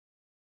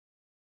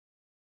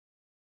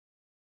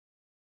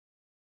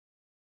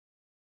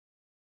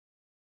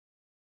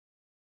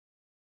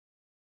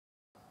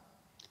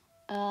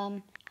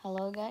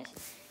Hello guys.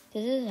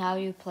 This is how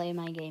you play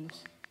my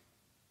games.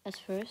 As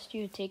first,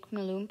 you take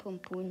Meloon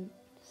Pompoen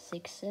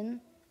 6 in,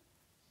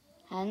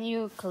 and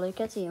you click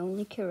at the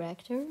only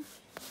character.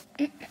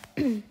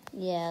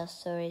 Yeah,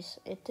 sorry,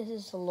 this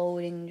is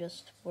loading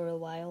just for a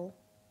while.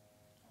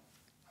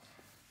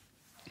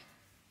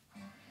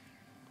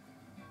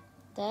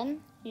 Then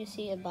you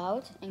see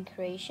About and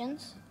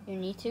Creations. You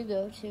need to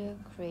go to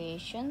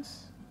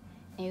Creations,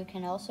 and you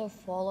can also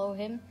follow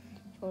him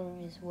for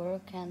his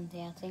work and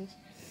things.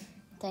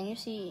 Then you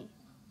see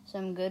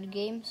some good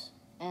games,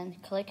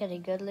 and click at the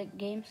good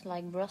games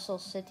like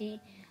Brussels City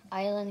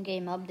Island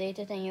game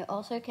updated, and you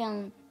also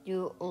can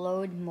do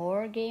load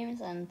more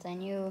games, and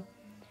then you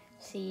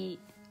see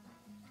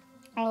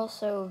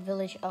also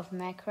Village of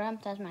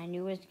Macram. That's my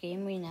newest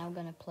game. We're now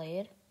gonna play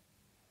it.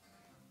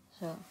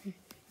 So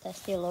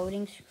that's the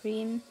loading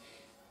screen.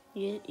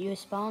 You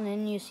spawn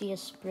in, you see a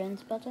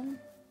sprint button.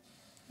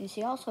 You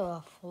see also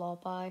a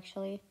floppa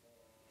actually.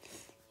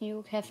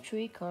 You have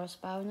 3 car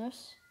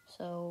spawners,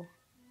 so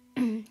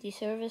the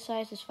server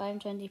size is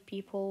 520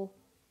 people.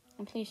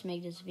 And please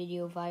make this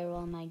video viral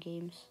on my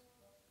games.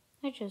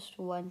 I just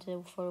want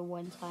it for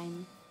one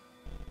time.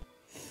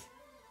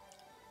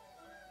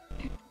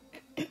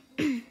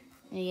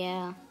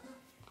 Yeah.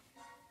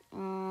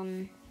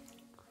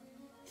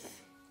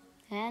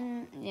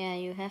 And yeah,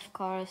 you have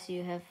cars,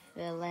 you have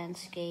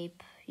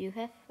landscape, you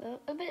have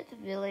a bit of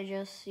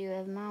villages, you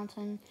have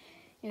mountain,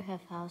 you have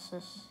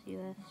houses, you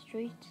have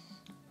streets.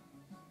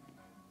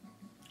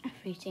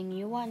 Everything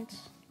you want.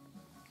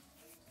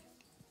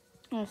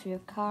 You have your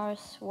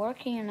cars,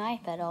 working an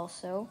iPad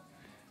also.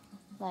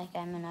 Like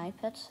I'm an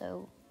iPad,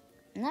 so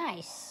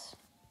nice.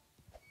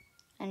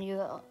 And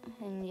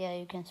yeah,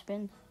 you can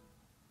sprint.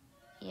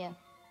 Yeah.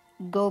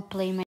 Go play my